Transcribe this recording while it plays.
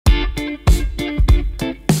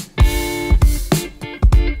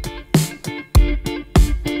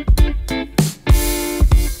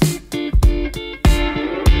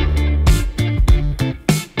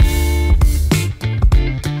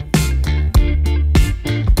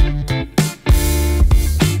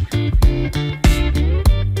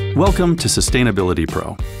Welcome to Sustainability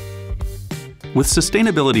Pro. With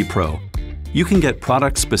Sustainability Pro, you can get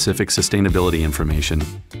product-specific sustainability information,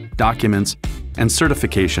 documents, and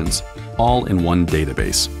certifications all in one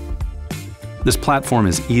database. This platform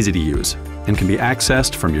is easy to use and can be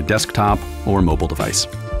accessed from your desktop or mobile device.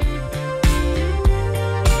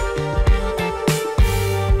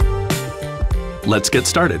 Let's get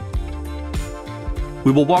started.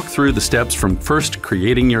 We will walk through the steps from first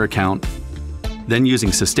creating your account, then using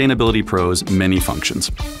Sustainability Pro's many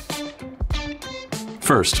functions.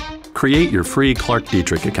 First, create your free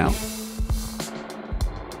ClarkDietrich account.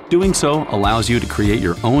 Doing so allows you to create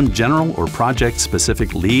your own general or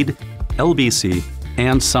project-specific lead, LBC,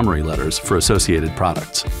 and summary letters for associated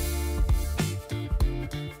products.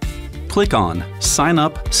 Click on Sign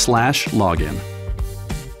Up/Login.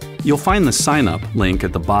 You'll find the Sign Up link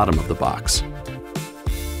at the bottom of the box.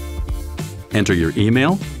 Enter your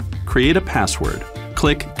email, create a password,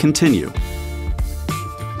 click Continue.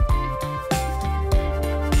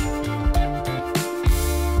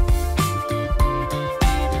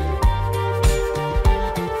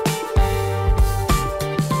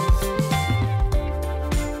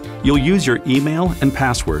 You'll use your email and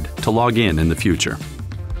password to log in the future.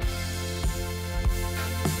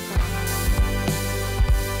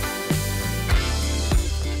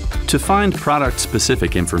 To find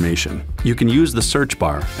product-specific information, you can use the search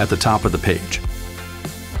bar at the top of the page.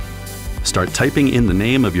 Start typing in the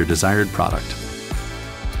name of your desired product.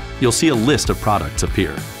 You'll see a list of products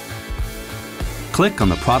appear. Click on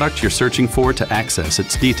the product you're searching for to access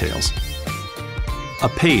its details. A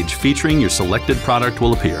page featuring your selected product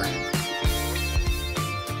will appear.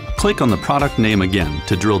 Click on the product name again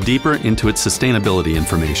to drill deeper into its sustainability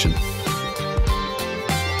information.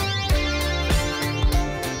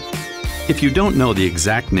 If you don't know the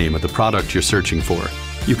exact name of the product you're searching for,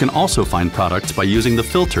 you can also find products by using the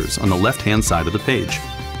filters on the left-hand side of the page.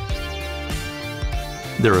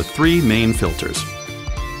 There are three main filters.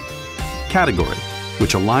 Category,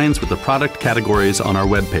 which aligns with the product categories on our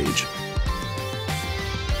web page.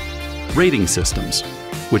 Rating systems,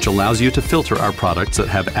 which allows you to filter our products that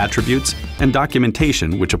have attributes and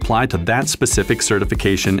documentation which apply to that specific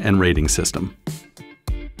certification and rating system.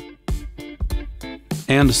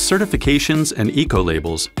 And certifications and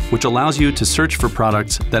eco-labels, which allows you to search for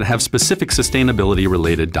products that have specific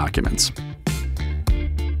sustainability-related documents.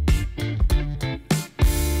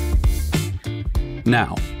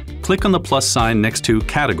 Now, click on the plus sign next to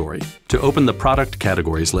Category to open the product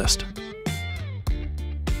categories list.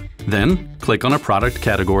 Then, click on a product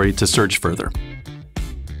category to search further.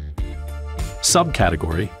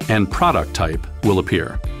 Subcategory and product type will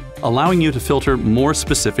appear, allowing you to filter more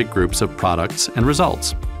specific groups of products and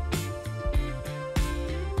results.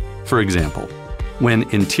 For example, when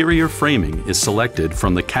interior framing is selected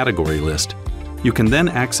from the category list, you can then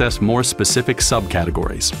access more specific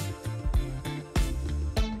subcategories.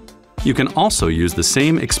 You can also use the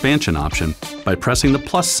same expansion option by pressing the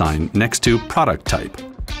plus sign next to product type,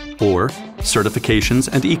 or certifications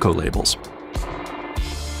and eco-labels.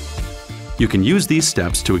 You can use these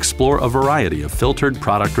steps to explore a variety of filtered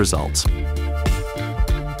product results.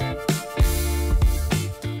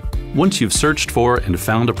 Once you've searched for and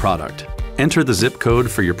found a product, enter the zip code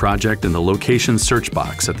for your project in the location search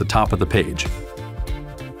box at the top of the page.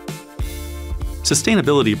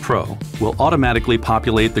 Sustainability Pro will automatically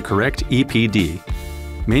populate the correct EPD,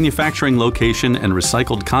 manufacturing location and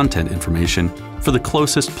recycled content information for the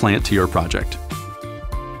closest plant to your project.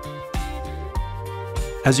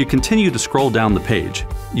 As you continue to scroll down the page,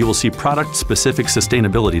 you will see product-specific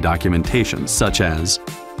sustainability documentation such as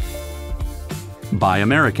Buy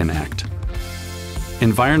American Act,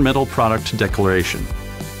 Environmental Product Declaration,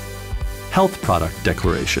 Health Product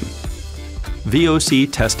Declaration,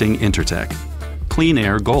 VOC Testing Intertech, Clean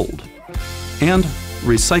Air Gold, and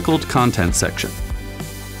Recycled Content section,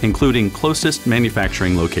 including closest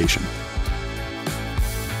manufacturing location.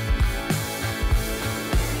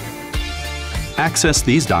 Access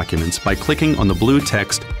these documents by clicking on the blue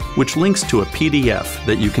text, which links to a PDF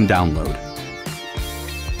that you can download.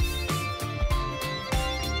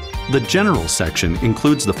 The General section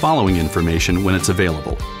includes the following information when it's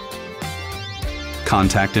available: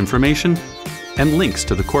 contact information and links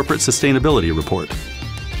to the Corporate Sustainability Report,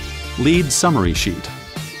 lead summary sheet,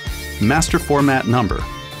 master format number,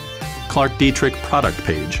 ClarkDietrich product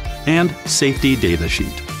page, and safety data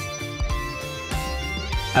sheet.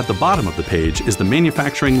 At the bottom of the page is the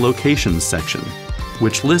Manufacturing Locations section,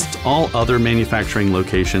 which lists all other manufacturing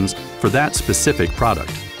locations for that specific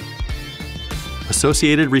product,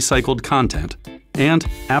 associated recycled content, and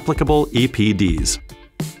applicable EPDs.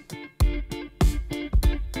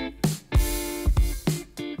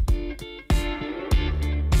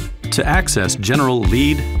 To access general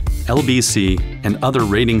LEED, LBC, and other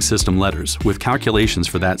rating system letters with calculations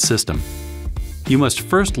for that system, you must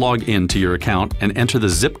first log in to your account and enter the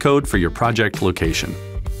zip code for your project location.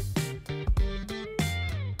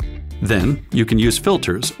 Then, you can use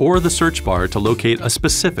filters or the search bar to locate a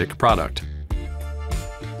specific product.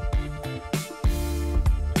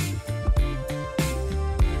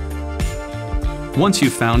 Once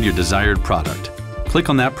you've found your desired product, click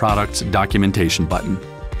on that product's documentation button.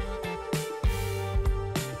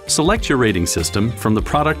 Select your rating system from the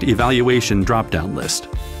Product Evaluation drop-down list.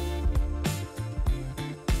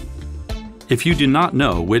 If you do not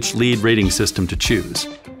know which LEED rating system to choose,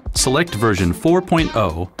 select version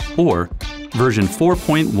 4.0 or version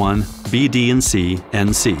 4.1 BD and C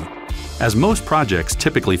NC, as most projects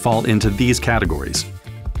typically fall into these categories.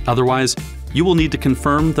 Otherwise, you will need to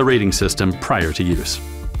confirm the rating system prior to use.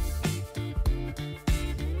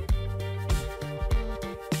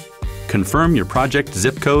 Confirm your project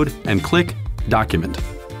zip code and click Document.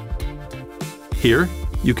 Here,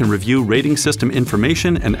 you can review rating system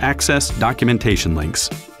information and access documentation links.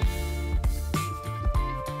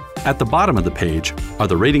 At the bottom of the page are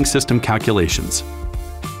the rating system calculations.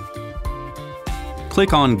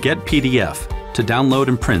 Click on Get PDF to download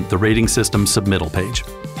and print the rating system submittal page.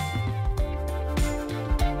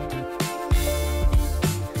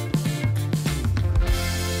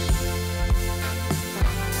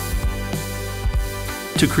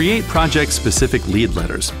 To create project-specific LEED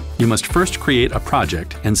letters, you must first create a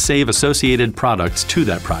project and save associated products to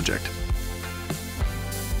that project.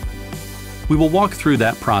 We will walk through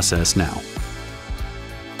that process now.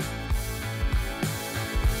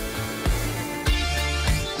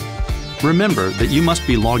 Remember that you must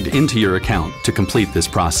be logged into your account to complete this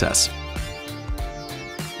process.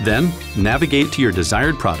 Then, navigate to your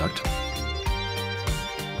desired product,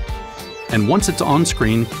 and once it's on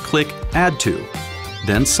screen, click Add To.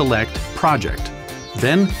 Then select Project.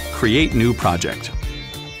 Then Create New Project.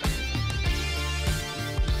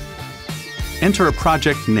 Enter a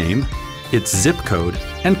project name, its zip code,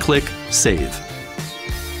 and click Save.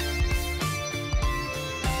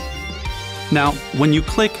 Now, when you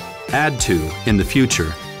click Add To in the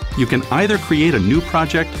future, you can either create a new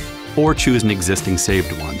project or choose an existing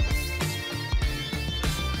saved one.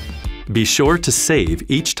 Be sure to save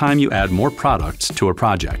each time you add more products to a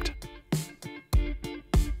project.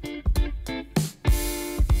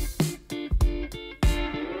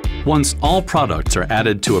 Once all products are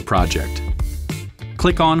added to a project,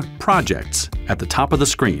 click on Projects at the top of the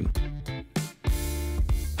screen.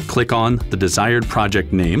 Click on the desired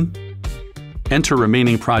project name, enter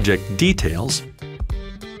remaining project details,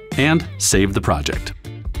 and save the project.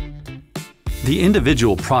 The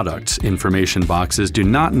individual products information boxes do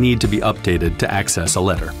not need to be updated to access a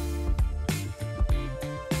letter.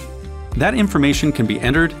 That information can be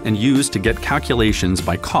entered and used to get calculations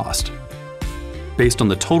by cost, based on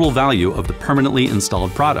the total value of the permanently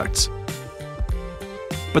installed products.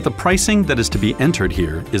 But the pricing that is to be entered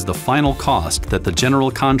here is the final cost that the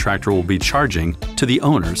general contractor will be charging to the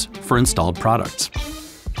owners for installed products.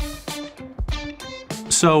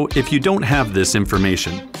 So, if you don't have this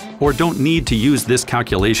information, or don't need to use this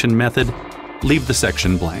calculation method, leave the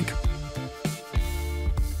section blank.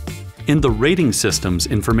 In the Rating Systems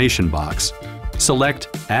information box, select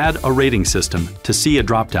Add a Rating System to see a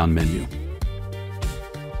drop-down menu.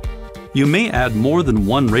 You may add more than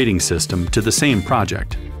one rating system to the same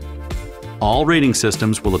project. All rating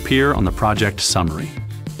systems will appear on the project summary.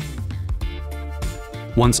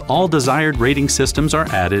 Once all desired rating systems are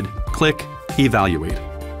added, click Evaluate.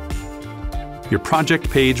 Your project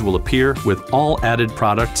page will appear with all added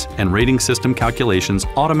products and rating system calculations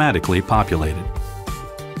automatically populated.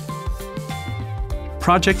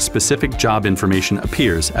 Project-specific job information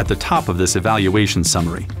appears at the top of this evaluation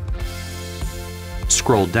summary.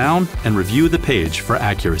 Scroll down and review the page for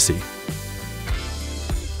accuracy.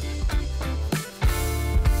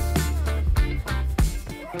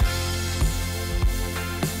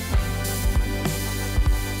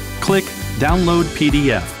 Click Download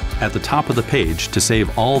PDF at the top of the page to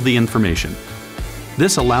save all the information.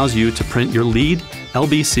 This allows you to print your LEED,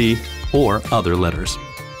 LBC, or other letters.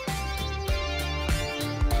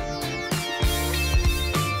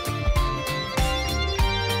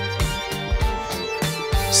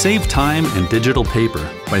 Save time and digital paper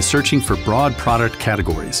by searching for broad product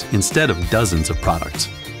categories instead of dozens of products.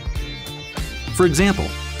 For example,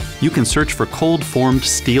 you can search for cold-formed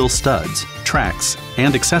steel studs, tracks,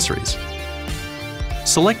 and accessories.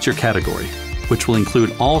 Select your category, which will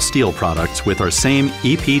include all steel products with our same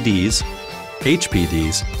EPDs,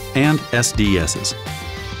 HPDs, and SDSs.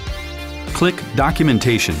 Click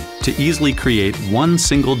Documentation to easily create one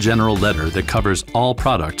single general letter that covers all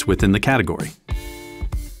products within the category.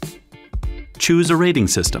 Choose a rating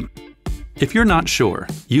system. If you're not sure,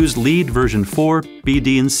 use LEED version 4,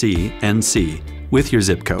 BD and C, NC with your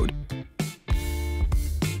zip code.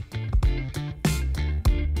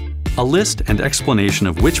 A list and explanation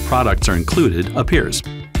of which products are included appears.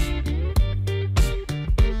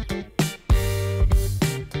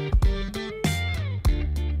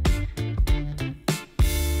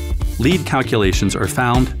 LEED calculations are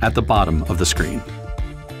found at the bottom of the screen.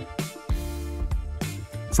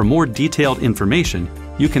 For more detailed information,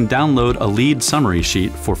 you can download a LEED summary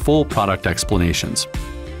sheet for full product explanations.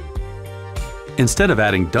 Instead of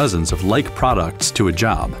adding dozens of like products to a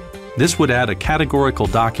job, this would add a categorical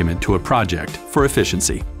document to a project for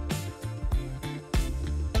efficiency.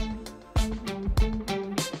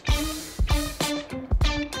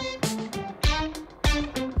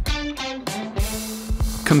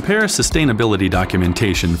 Compare sustainability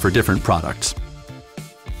documentation for different products.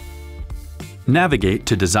 Navigate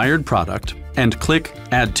to Desired Product and click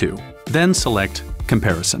Add To, then select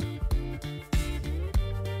Comparison.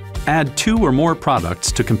 Add 2 or more products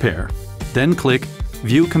to compare, then click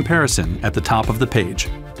View Comparison at the top of the page.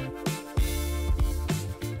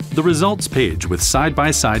 The results page with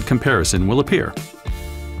side-by-side comparison will appear.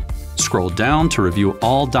 Scroll down to review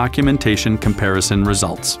all documentation comparison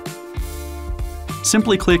results.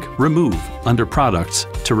 Simply click Remove under Products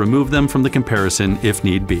to remove them from the comparison if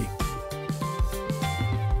need be.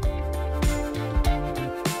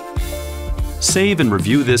 Save and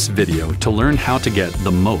review this video to learn how to get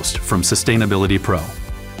the most from Sustainability Pro.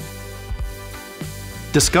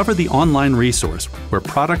 Discover the online resource where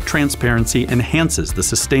product transparency enhances the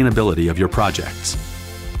sustainability of your projects.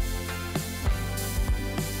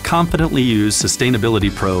 Confidently use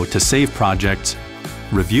Sustainability Pro to save projects,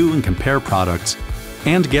 review and compare products,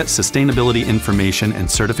 and get sustainability information and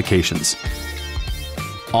certifications,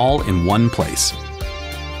 all in one place.